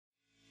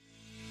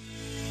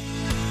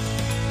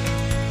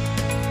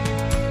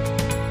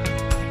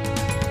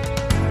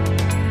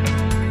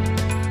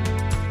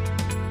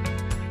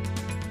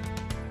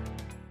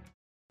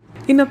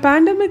In a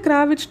pandemic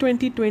ravaged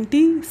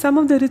 2020, some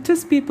of the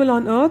richest people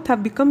on earth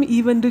have become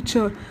even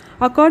richer.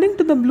 According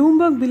to the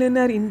Bloomberg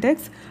Billionaire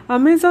Index,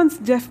 Amazon's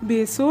Jeff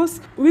Bezos,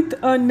 with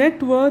a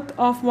net worth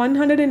of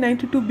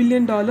 $192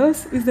 billion,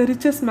 is the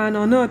richest man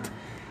on earth.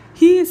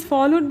 He is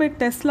followed by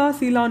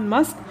Tesla's Elon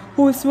Musk,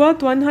 who is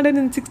worth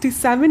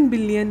 167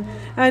 billion,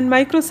 and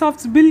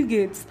Microsoft's Bill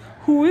Gates,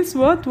 who is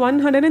worth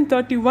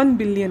 131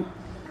 billion.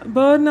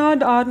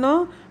 Bernard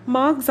Arnault,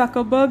 Mark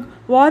Zuckerberg,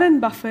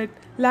 Warren Buffett,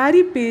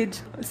 Larry Page,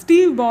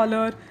 Steve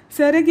Ballmer,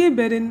 Sergey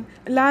Brin,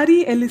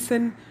 Larry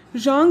Ellison,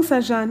 Zhang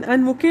Sajan,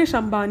 and Mukesh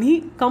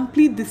Ambani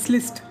complete this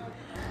list.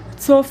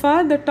 So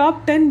far, the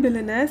top 10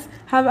 billionaires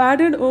have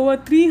added over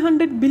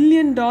 $300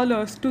 billion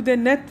to their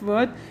net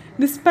worth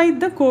despite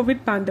the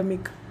COVID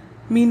pandemic.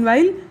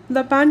 Meanwhile,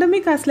 the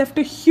pandemic has left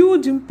a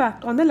huge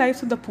impact on the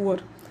lives of the poor.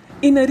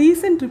 In a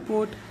recent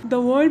report,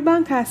 the World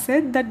Bank has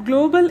said that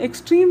global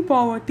extreme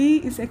poverty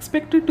is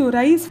expected to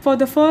rise for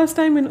the first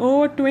time in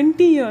over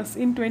 20 years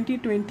in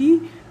 2020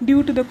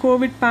 due to the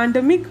COVID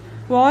pandemic,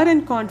 war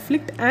and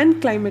conflict,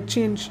 and climate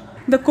change.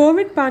 The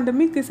COVID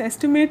pandemic is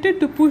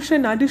estimated to push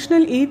an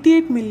additional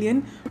 88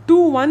 million to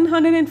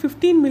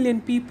 115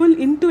 million people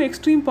into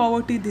extreme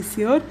poverty this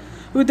year,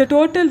 with the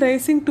total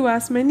rising to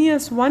as many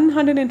as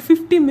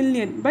 150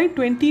 million by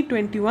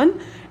 2021,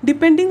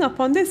 depending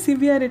upon the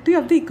severity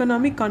of the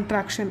economic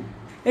contraction.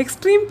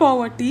 Extreme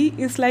poverty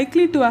is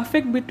likely to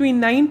affect between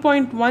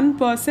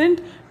 9.1%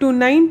 to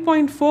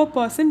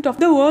 9.4% of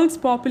the world's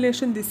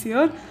population this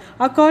year,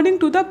 according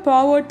to the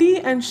Poverty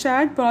and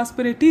Shared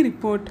Prosperity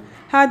report.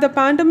 Had the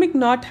pandemic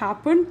not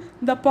happened,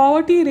 the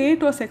poverty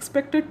rate was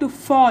expected to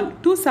fall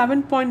to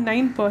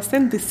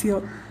 7.9% this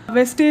year.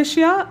 West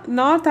Asia,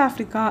 North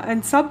Africa,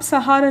 and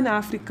Sub-Saharan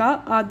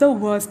Africa are the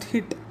worst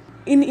hit.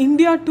 In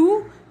India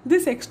too,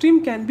 this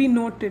extreme can be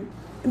noted.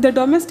 The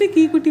domestic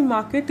equity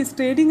market is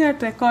trading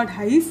at record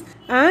highs,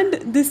 and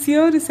this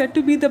year is said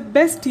to be the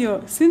best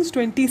year since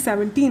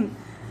 2017.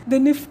 The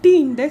Nifty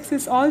index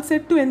is all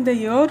set to end the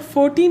year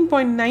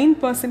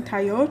 14.9%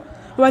 higher,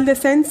 while the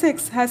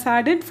Sensex has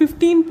added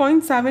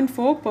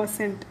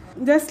 15.74%.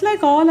 Just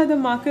like all other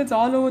markets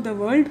all over the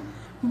world,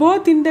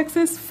 both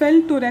indexes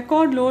fell to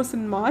record lows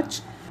in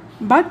March,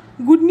 but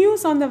good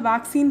news on the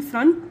vaccine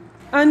front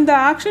and the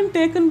action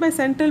taken by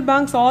central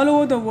banks all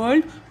over the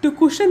world to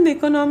cushion the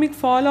economic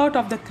fallout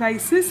of the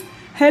crisis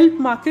helped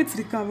markets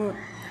recover.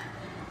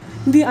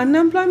 The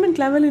unemployment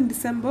level in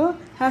December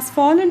has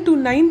fallen to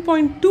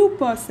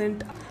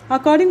 9.2%,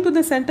 according to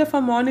the Center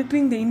for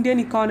Monitoring the Indian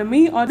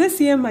Economy, or the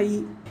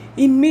CMIE.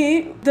 In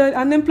May, the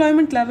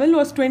unemployment level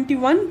was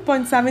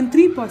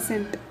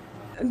 21.73%.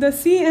 The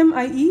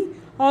CMIE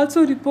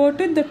also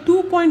reported that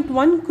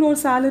 2.1 crore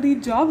salary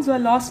jobs were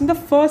lost in the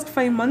first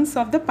 5 months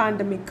of the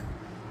pandemic.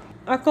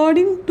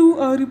 According to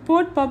a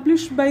report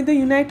published by the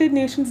United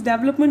Nations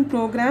Development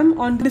Programme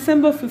on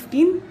December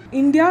 15,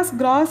 India's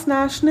gross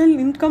national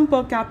income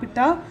per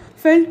capita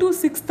fell to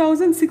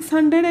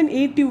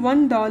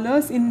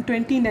 $6,681 in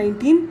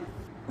 2019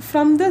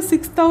 from the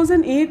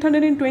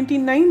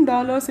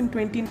 $6,829 in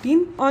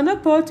 2018 on a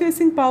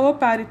purchasing power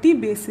parity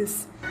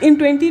basis. In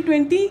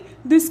 2020,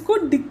 this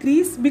could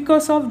decrease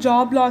because of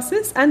job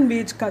losses and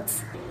wage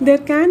cuts. There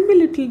can be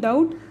little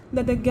doubt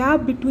that the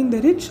gap between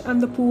the rich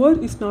and the poor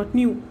is not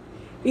new.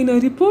 In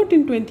a report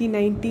in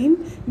 2019,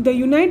 the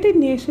United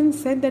Nations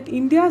said that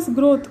India's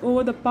growth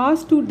over the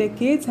past 2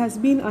 decades has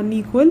been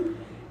unequal,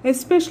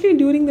 especially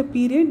during the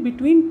period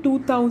between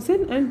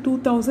 2000 and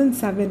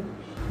 2007.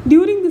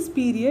 During this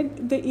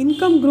period, the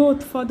income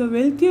growth for the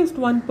wealthiest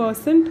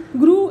 1%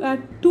 grew at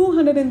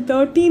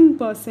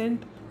 213%,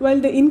 while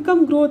the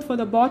income growth for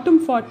the bottom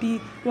 40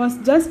 was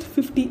just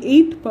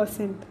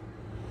 58%.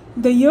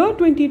 The year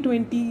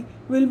 2020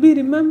 will be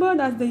remembered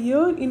as the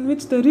year in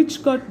which the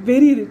rich got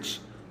very rich,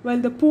 while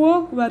the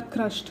poor were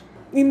crushed.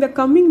 In the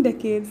coming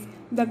decades,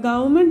 the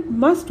government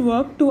must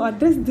work to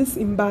address this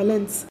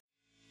imbalance.